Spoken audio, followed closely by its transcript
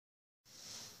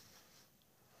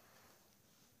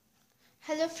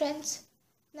Hello friends,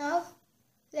 now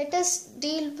let us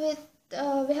deal with,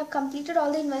 we have completed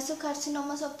all the invasive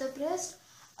carcinomas of the breast.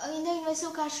 In the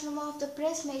invasive carcinoma of the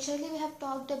breast, majorly we have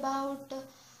talked about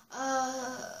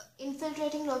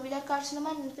infiltrating lobular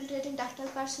carcinoma and infiltrating ductal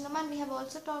carcinoma, and we have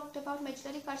also talked about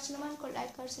medullary carcinoma and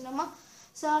choroid carcinoma.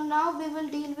 So now we will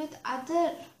deal with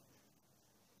other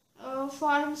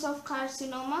forms of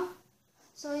carcinoma.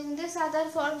 So in this other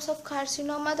forms of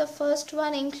carcinoma, the first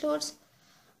one includes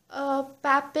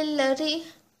papillary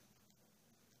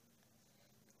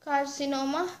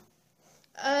carcinoma.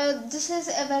 This is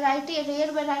a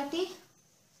rare variety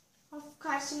of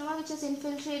carcinoma which is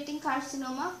infiltrating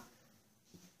carcinoma.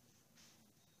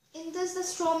 In this, the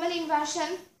stromal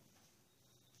invasion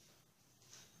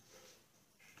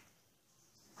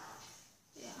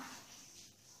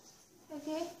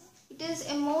it is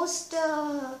a most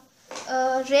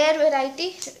rare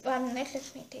variety. 1 minute,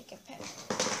 let me take a pen.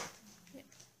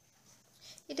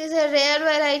 It is a rare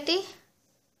variety,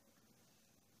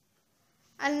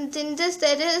 and in this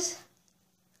there is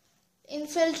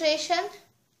infiltration.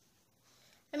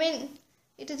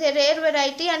 It is a rare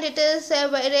variety, and it is a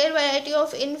rare variety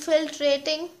of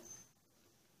infiltrating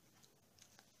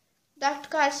duct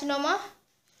carcinoma.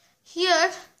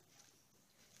 Here,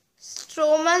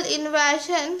 stromal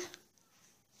invasion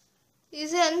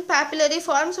is in papillary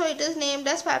form, so it is named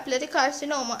as papillary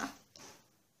carcinoma.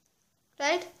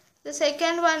 Right? The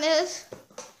second one is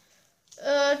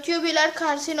tubular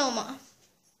carcinoma.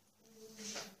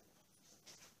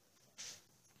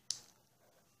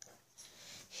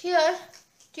 Here,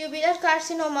 tubular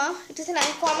carcinoma, it is an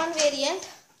uncommon variant,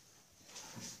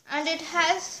 and it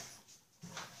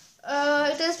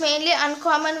is mainly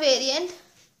uncommon variant.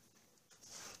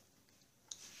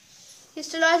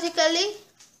 Histologically,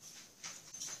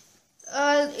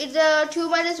 the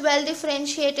tumor is well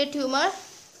differentiated tumor.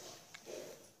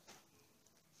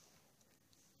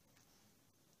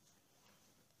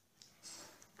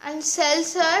 And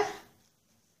cells are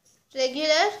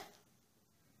regular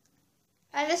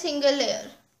and a single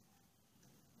layer.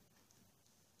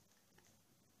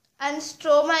 And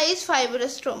stroma is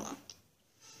fibrous stroma.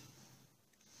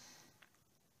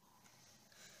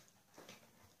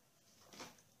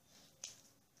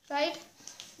 Right?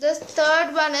 The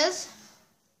third one is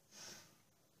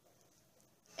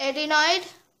adenoid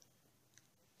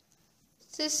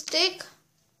cystic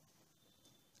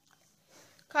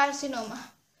carcinoma.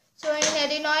 So in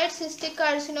adenoid cystic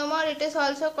carcinoma, it is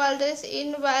also called as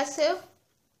invasive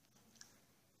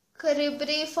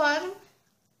cribriform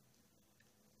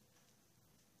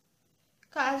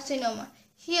carcinoma.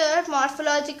 Here,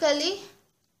 morphologically,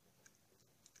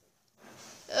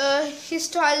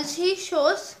 histology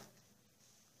shows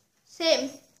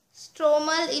same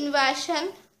stromal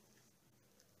invasion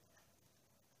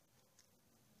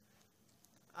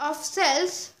of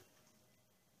cells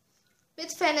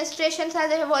with fenestrations,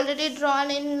 as I have already drawn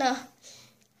in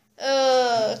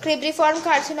cribriform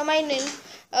carcinoma in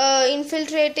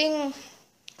infiltrating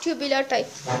tubular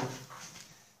type.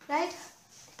 Right?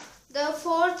 The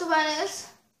fourth one is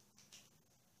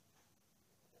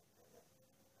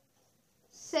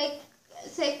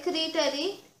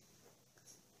secretory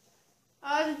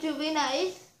or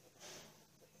juvenile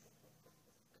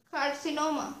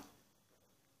carcinoma.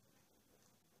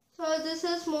 So this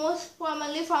is most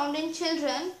commonly found in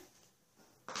children.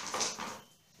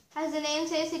 As the name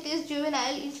says, it is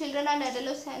juvenile in children and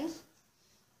adolescents.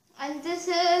 And this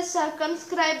is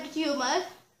circumscribed tumor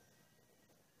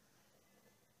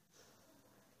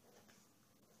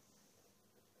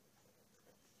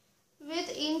with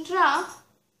intra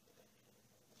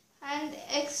and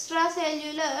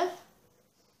extracellular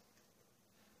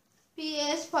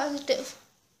PS positive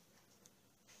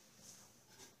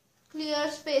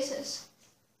clear spaces.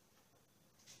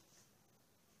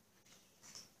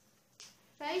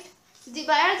 Right?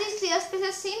 Why are these clear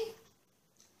spaces seen?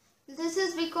 This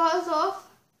is because of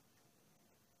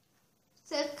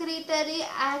secretory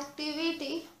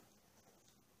activity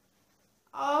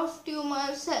of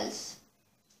tumor cells.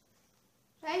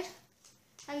 Right?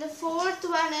 And the fifth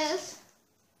one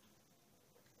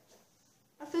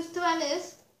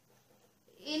is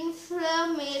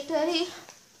inflammatory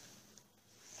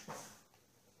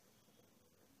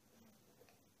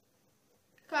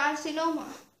carcinoma.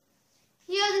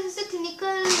 Here this is a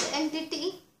clinical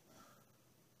entity,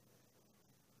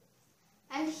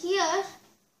 and here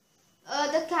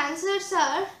the cancers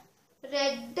are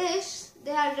reddish.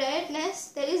 They are redness.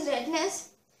 There is redness.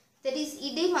 There is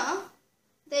edema.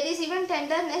 There is even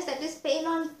tenderness, that is pain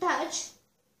on touch,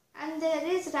 and there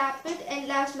is rapid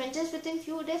enlargement. Just within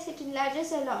few days it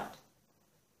enlarges a lot.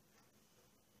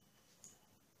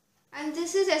 and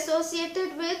this is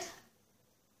associated with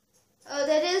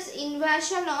there is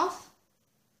invasion of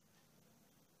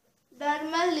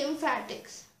dermal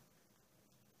lymphatics.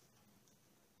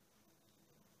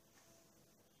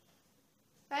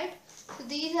 Right? So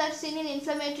these are seen in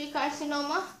inflammatory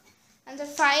carcinoma, and the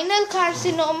final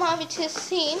carcinoma which is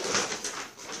seen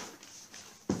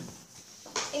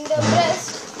in the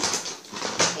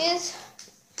breast is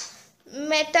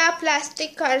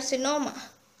metaplastic carcinoma.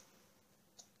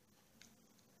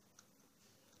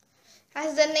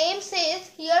 As the name says,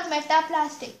 here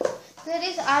metaplastic. There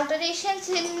is alterations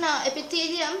in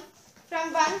epithelium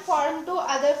from one form to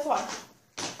other form.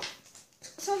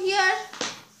 So here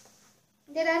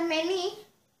there are many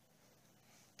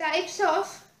types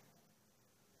of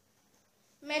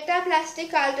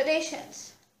metaplastic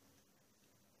alterations,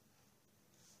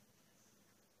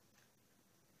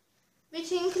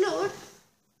 which include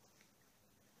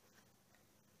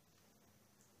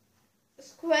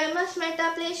squamous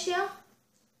metaplasia,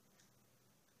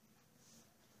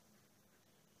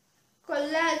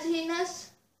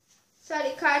 cartilaginous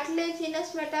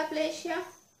metaplasia,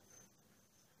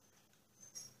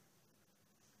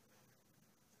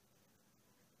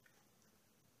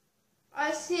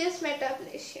 osseous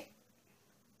metaplasia.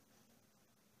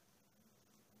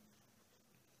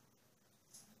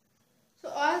 So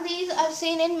all these are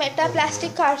seen in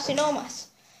metaplastic carcinomas,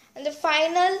 and the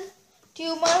final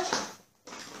tumor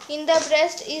in the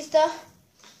breast is the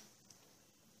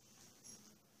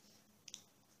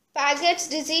Paget's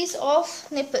disease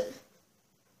of nipple,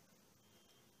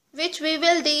 which we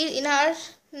will deal in our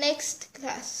next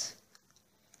class.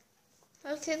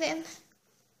 Okay then,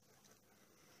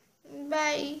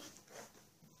 bye.